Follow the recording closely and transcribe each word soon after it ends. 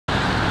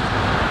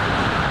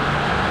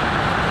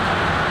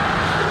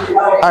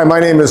Hi,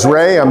 my name is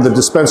Ray. I'm the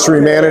dispensary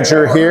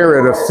manager here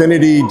at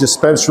Affinity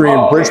Dispensary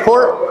in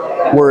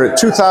Bridgeport. We're at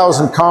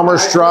 2000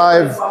 Commerce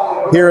Drive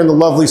here in the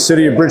lovely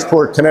city of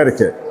Bridgeport,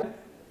 Connecticut.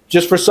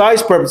 Just for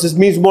size purposes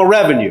means more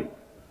revenue.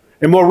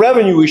 And more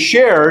revenue is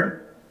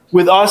shared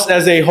with us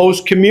as a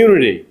host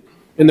community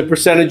in the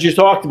percentage you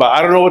talked about.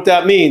 I don't know what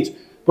that means,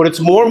 but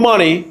it's more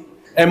money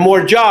and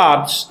more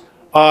jobs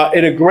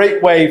in a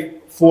great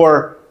way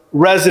for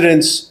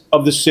residents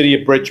of the city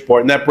of Bridgeport.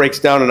 And that breaks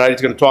down, tonight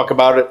he's going to talk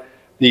about it,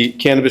 the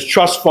Cannabis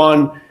Trust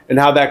Fund and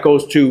how that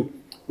goes to,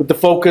 with the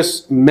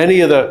focus,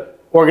 many of the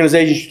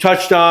organizations you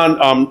touched on,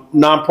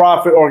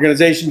 nonprofit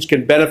organizations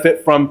can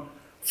benefit from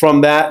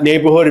that,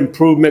 neighborhood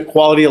improvement,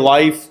 quality of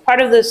life.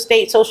 Part of the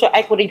state social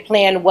equity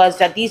plan was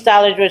that these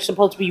dollars were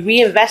supposed to be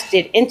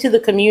reinvested into the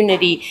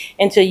community,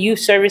 into youth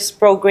service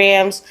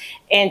programs,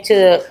 and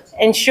to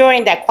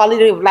ensuring that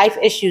quality of life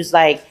issues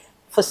like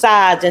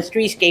facades and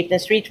streetscapes and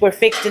streets were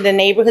fixed in the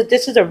neighborhood.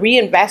 This is a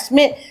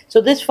reinvestment.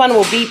 So this fund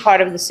will be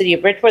part of the city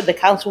of Bridgeport. The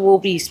council will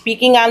be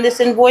speaking on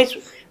this invoice.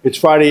 It's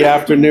Friday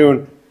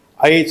afternoon.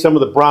 I ate some of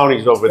the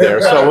brownies over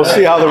there, so we'll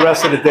see how the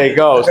rest of the day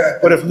goes.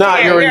 But if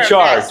not, you're in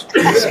charge.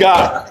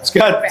 Scott's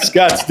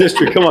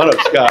district. Come on up,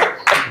 Scott.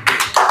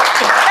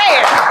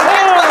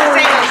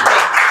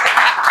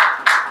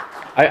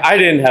 I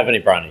didn't have any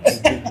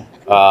brownies.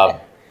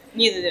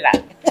 Neither did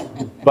I.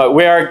 But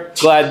we are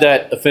glad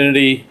that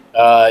Affinity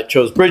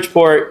chose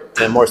Bridgeport,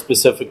 and more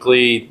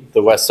specifically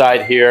the west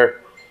side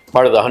here,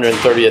 part of the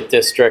 130th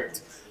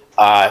district.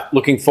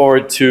 Looking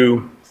forward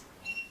to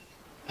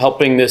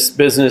helping this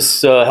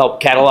business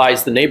help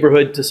catalyze the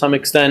neighborhood to some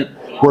extent.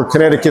 We're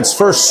Connecticut's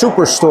first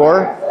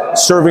superstore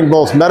serving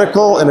both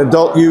medical and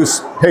adult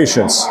use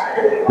patients.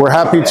 We're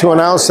happy to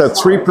announce that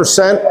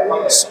 3%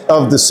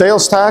 of the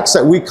sales tax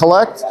that we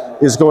collect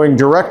is going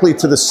directly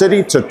to the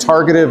city to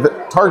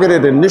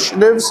targeted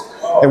initiatives,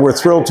 and we're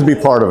thrilled to be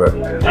part of it.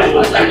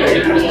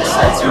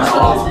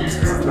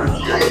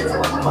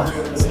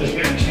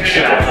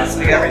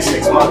 Every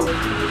 6 months.